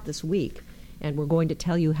came out this week, and we're going to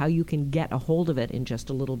tell you how you can get a hold of it in just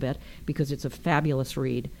a little bit because it's a fabulous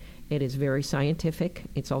read. It is very scientific.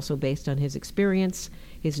 It's also based on his experience,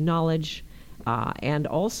 his knowledge, and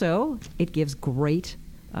also it gives great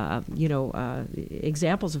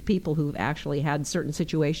examples of people who've actually had certain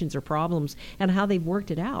situations or problems and how they've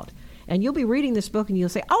worked it out. And you'll be reading this book and you'll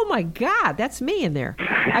say, oh my God, that's me in there.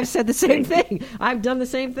 I've said the same thing. I've done the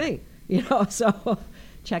same thing. So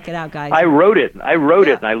check it out, guys. I wrote it and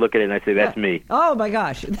I look at it and I say, that's me. Oh my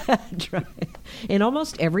gosh. That's right. in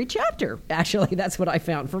almost every chapter. Actually, that's what I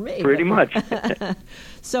found for me. Pretty much.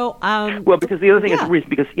 So, well, because the other thing is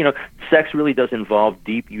because sex really does involve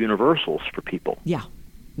deep universals for people. Yeah,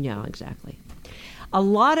 exactly. A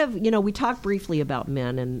lot of, we talked briefly about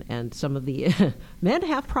men and some of the men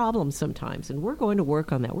have problems sometimes, and we're going to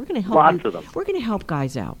work on that. We're going to help lots of them. We're going to help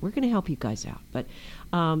guys out. We're going to help you guys out. But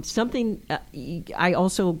something I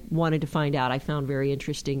also wanted to find out, I found very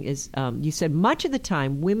interesting, is you said much of the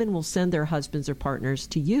time women will send their husbands or partners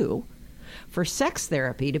to you for sex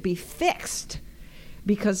therapy to be fixed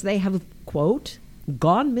because they have, quote,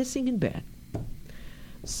 gone missing in bed.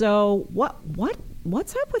 So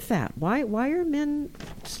what's up with that? Why are men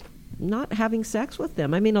not having sex with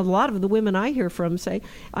them? I mean, a lot of the women I hear from say,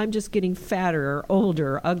 I'm just getting fatter or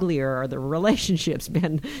older or uglier, or the relationship's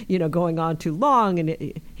been, going on too long,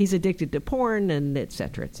 and he's addicted to porn, and et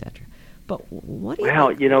cetera, et cetera. But what do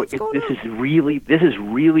you think? This is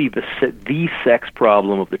really the sex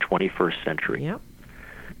problem of the 21st century. Yep.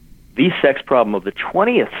 The sex problem of the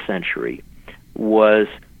 20th century was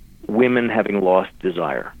women having lost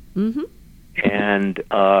desire. Mm-hmm. And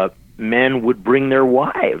men would bring their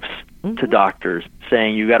wives to doctors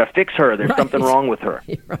saying, you got to fix her. There's something wrong with her.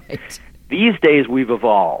 Right. These days we've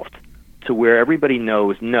evolved to where everybody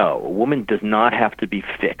knows, no, a woman does not have to be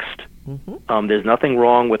fixed. Mm-hmm. There's nothing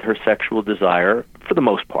wrong with her sexual desire for the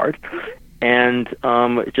most part. And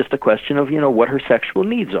it's just a question of, what her sexual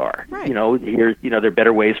needs are. Right. There are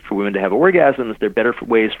better ways for women to have orgasms. There are better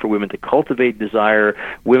ways for women to cultivate desire.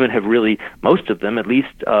 Women have really, most of them, at least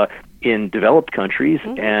in developed countries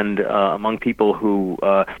and among people who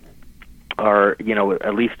are,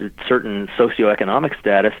 at least at certain socioeconomic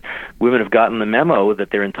status, women have gotten the memo that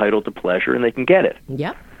they're entitled to pleasure and they can get it.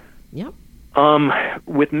 Yep.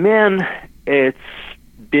 With men, it's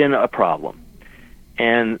been a problem.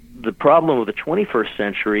 And the problem of the 21st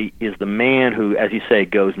century is the man who, as you say,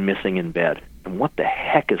 goes missing in bed. And what the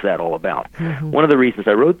heck is that all about? Mm-hmm. One of the reasons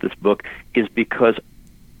I wrote this book is because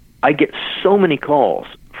I get so many calls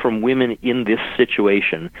from women in this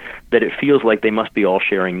situation that it feels like they must be all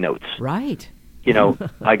sharing notes. Right. You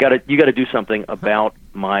got to do something about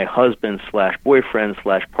my husband / boyfriend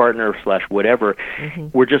 / partner / whatever. Mm-hmm.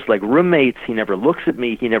 We're just like roommates. He never looks at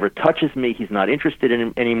me. He never touches me. He's not interested in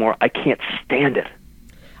him anymore. I can't stand it.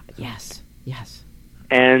 Yes.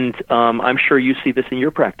 And I'm sure you see this in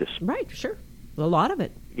your practice. Right, sure. A lot of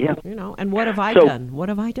it. Yeah. And what have I done? What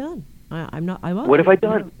have I done? What have I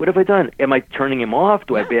done? What have I done? Am I turning him off?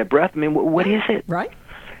 Do I have bad breath? I mean, what is it? Right.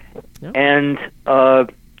 Yep. And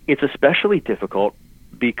it's especially difficult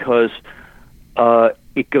because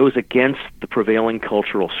it goes against the prevailing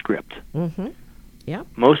cultural script. Mm-hmm. Yeah.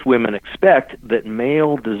 Most women expect that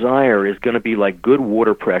male desire is going to be like good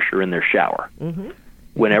water pressure in their shower. Mm-hmm.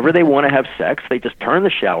 Whenever they want to have sex, they just turn the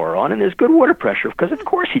shower on and there's good water pressure because, of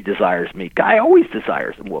course, he desires me. Guy always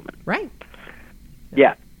desires a woman. Right.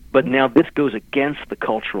 Yeah. But now this goes against the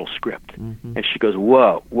cultural script. Mm-hmm. And she goes,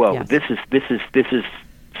 whoa, yes. This is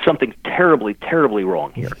something terribly, terribly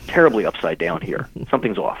wrong here, terribly upside down here.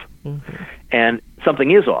 Something's off. Mm-hmm. And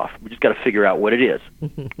something is off. We just got to figure out what it is.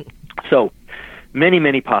 So many,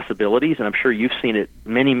 many possibilities, and I'm sure you've seen it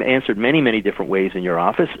answered many different ways in your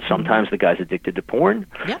office. Sometimes the guy's addicted to porn.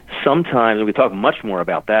 Yep. Sometimes, and we talk much more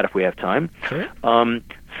about that if we have time. Sure.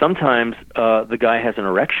 Sometimes the guy has an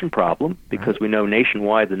erection problem because we know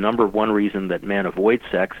nationwide the number one reason that men avoid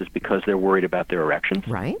sex is because they're worried about their erections.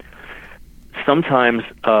 Right. Sometimes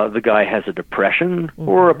the guy has a depression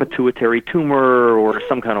or a pituitary tumor or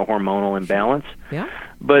some kind of hormonal imbalance. Yeah.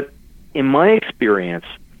 But in my experience,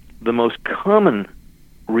 the most common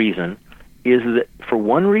reason is that for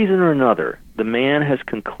one reason or another, the man has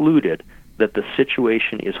concluded that the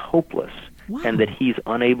situation is hopeless and that he's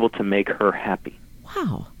unable to make her happy.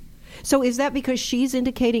 Wow. So is that because she's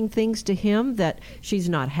indicating things to him that she's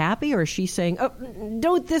not happy, or she's saying, "Oh,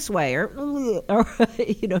 do it this way," or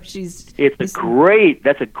she's?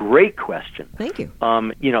 That's a great question. Thank you.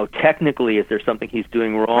 Technically, is there something he's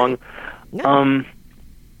doing wrong? No.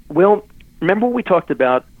 Well, remember what we talked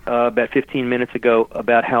about 15 minutes ago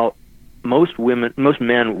about how most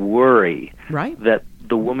men worry that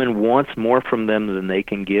the woman wants more from them than they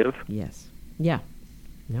can give. Yes. Yeah.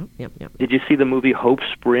 Yep. Did you see the movie Hope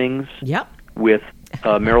Springs? Yep. With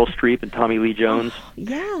Meryl Streep and Tommy Lee Jones? Oh,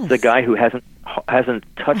 yes. The guy who hasn't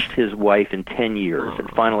touched his wife in 10 years, and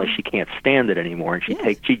finally she can't stand it anymore,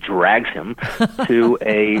 and she drags him to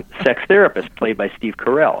a sex therapist played by Steve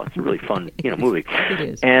Carell. It's a really fun movie. It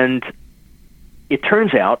is. And it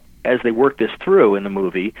turns out, as they work this through in the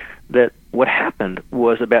movie, that what happened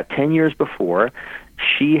was about 10 years before,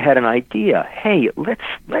 she had an idea. Hey, let's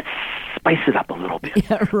spice it up a little bit.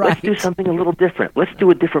 Yeah, right. Let's do something a little different. Let's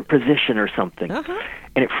do a different position or something.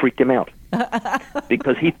 And it freaked him out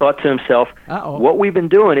because he thought to himself, what we've been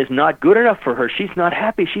doing is not good enough for her. She's not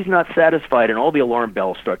happy. She's not satisfied. And all the alarm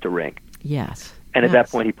bells start to ring. Yes. And at that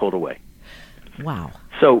point, he pulled away. Wow.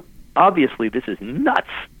 So obviously, this is nuts.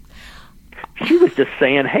 She was just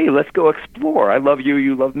saying, hey, let's go explore. I love you.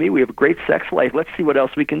 You love me. We have a great sex life. Let's see what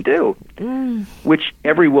else we can do, which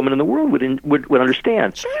every woman in the world would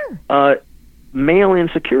understand. Sure. Male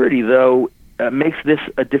insecurity, though, makes this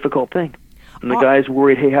a difficult thing. And the guy's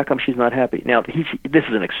worried, hey, how come she's not happy? Now, this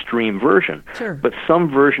is an extreme version, sure, but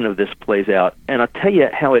some version of this plays out. And I'll tell you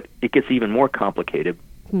how it gets even more complicated.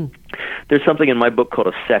 There's something in my book called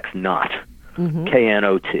a sex knot,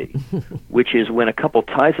 K-N-O-T, which is when a couple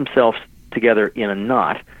ties themselves together in a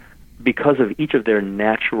knot because of each of their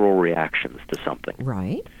natural reactions to something.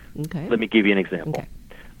 Right. Okay. Let me give you an example. Okay.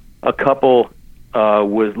 A couple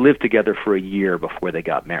lived together for a year before they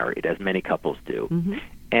got married, as many couples do.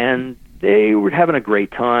 And they were having a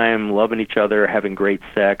great time, loving each other, having great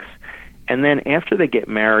sex. And then after they get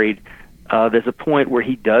married, there's a point where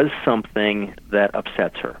he does something that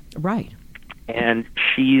upsets her. Right. And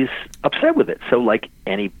she's upset with it. So like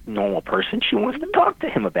any normal person, she wants to talk to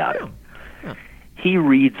him about it. He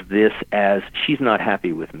reads this as, she's not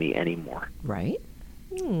happy with me anymore. Right.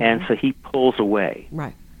 And so he pulls away.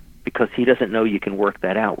 Right. Because he doesn't know you can work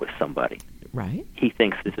that out with somebody. Right. He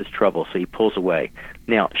thinks this is trouble, so he pulls away.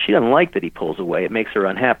 Now, she doesn't like that he pulls away. It makes her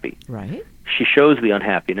unhappy. Right. She shows the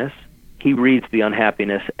unhappiness. He reads the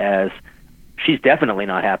unhappiness as, she's definitely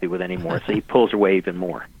not happy with anymore, so he pulls away even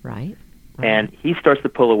more. Right. And he starts to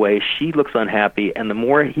pull away. She looks unhappy, and the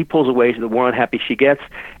more he pulls away, the more unhappy she gets,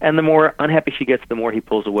 and the more unhappy she gets, the more he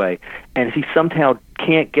pulls away. And he somehow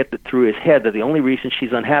can't get it through his head that the only reason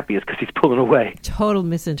she's unhappy is because he's pulling away. Total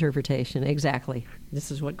misinterpretation. Exactly. This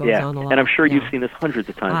is what goes on a lot. And I'm sure you've seen this hundreds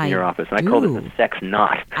of times in your office, and I call this a sex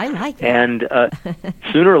knot. I like that. And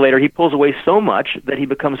sooner or later, he pulls away so much that he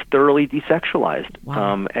becomes thoroughly desexualized.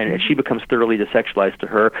 Wow. And she becomes thoroughly desexualized to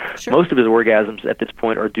her. Sure. Most of his orgasms at this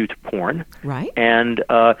point are due to porn. Right. And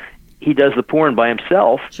he does the porn by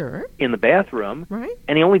himself in the bathroom. Right.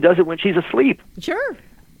 And he only does it when she's asleep. Sure.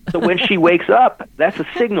 So when she wakes up, that's a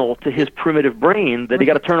signal to his primitive brain that he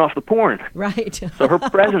got to turn off the porn. Right. So her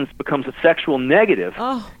presence becomes a sexual negative,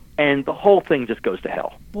 and the whole thing just goes to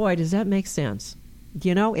hell. Boy, does that make sense.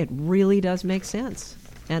 You know, it really does make sense.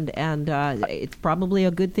 And it's probably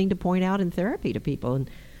a good thing to point out in therapy to people. And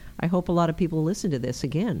I hope a lot of people listen to this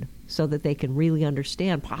again so that they can really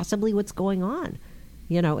understand possibly what's going on,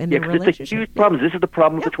 you know, in their relationship. It's a huge problem. This is the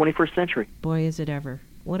problem of the 21st century. Boy, is it ever.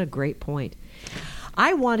 What a great point.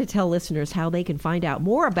 I want to tell listeners how they can find out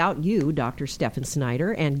more about you, Dr. Stephan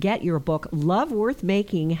Snyder, and get your book, Love Worth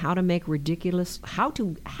Making, How to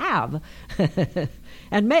Have,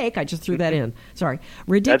 and make, I just threw that in, sorry.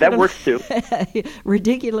 That works too.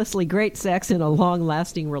 Ridiculously great sex in a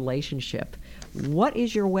long-lasting relationship. What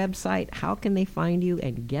is your website? How can they find you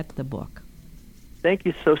and get the book? Thank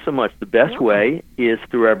you so much. The best way is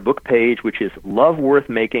through our book page, which is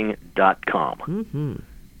loveworthmaking.com. Mm-hmm.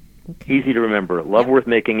 Okay. Easy to remember. Love Worth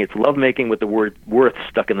Making. It's love making with the word worth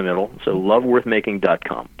stuck in the middle. So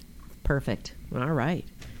loveworthmaking.com. Perfect. All right.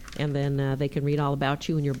 And then they can read all about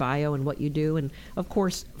you and your bio and what you do, and of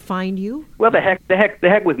course find you. Well, the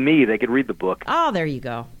heck with me. They could read the book. Oh, there you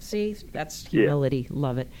go. See, that's humility. Yeah.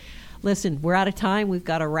 Love it. Listen, we're out of time. We've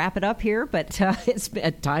got to wrap it up here, but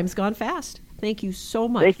time's gone fast. Thank you so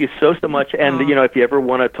much. Thank you so much. And, you know, if you ever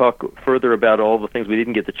want to talk further about all the things we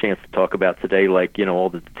didn't get the chance to talk about today, like, you know, all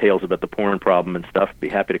the details about the porn problem and stuff, be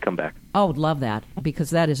happy to come back. Oh, would love that,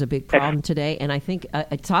 because that is a big problem today. And I think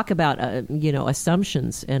talk about, you know,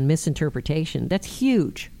 assumptions and misinterpretation. That's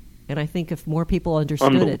huge. And I think if more people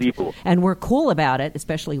understood it and were cool about it,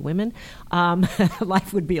 especially women,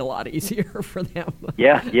 life would be a lot easier for them.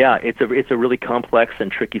 Yeah. It's a really complex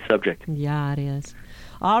and tricky subject. Yeah, it is.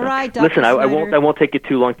 All right, Dr. Listen, I won't take you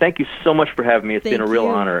too long. Thank you so much for having me. It's been a real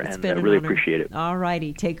honor, and I really appreciate it. All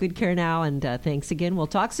righty. Take good care now, and thanks again. We'll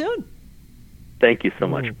talk soon. Thank you so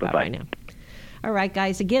much. Bye-bye now. All right,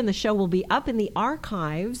 guys. Again, the show will be up in the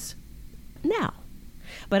archives now.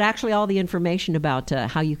 But actually, all the information about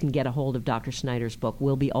how you can get a hold of Dr. Snyder's book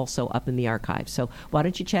will be also up in the archives. So why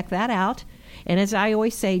don't you check that out? And as I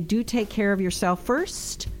always say, do take care of yourself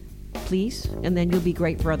first, please, and then you'll be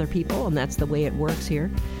great for other people, and that's the way it works here.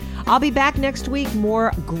 I'll be back next week.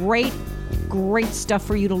 More great stuff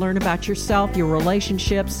for you to learn about yourself, your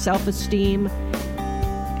relationships, self-esteem,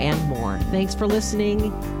 and more. Thanks for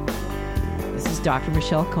listening. This is Dr.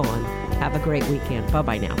 Michelle Cohen. Have a great weekend.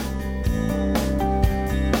 Bye-bye now.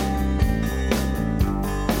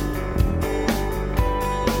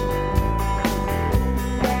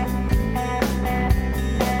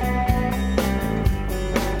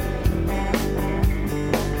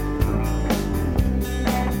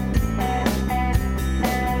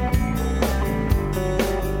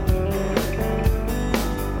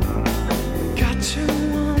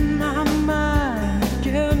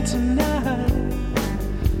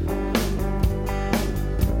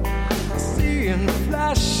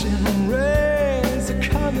 Flashing rays of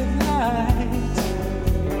colored light.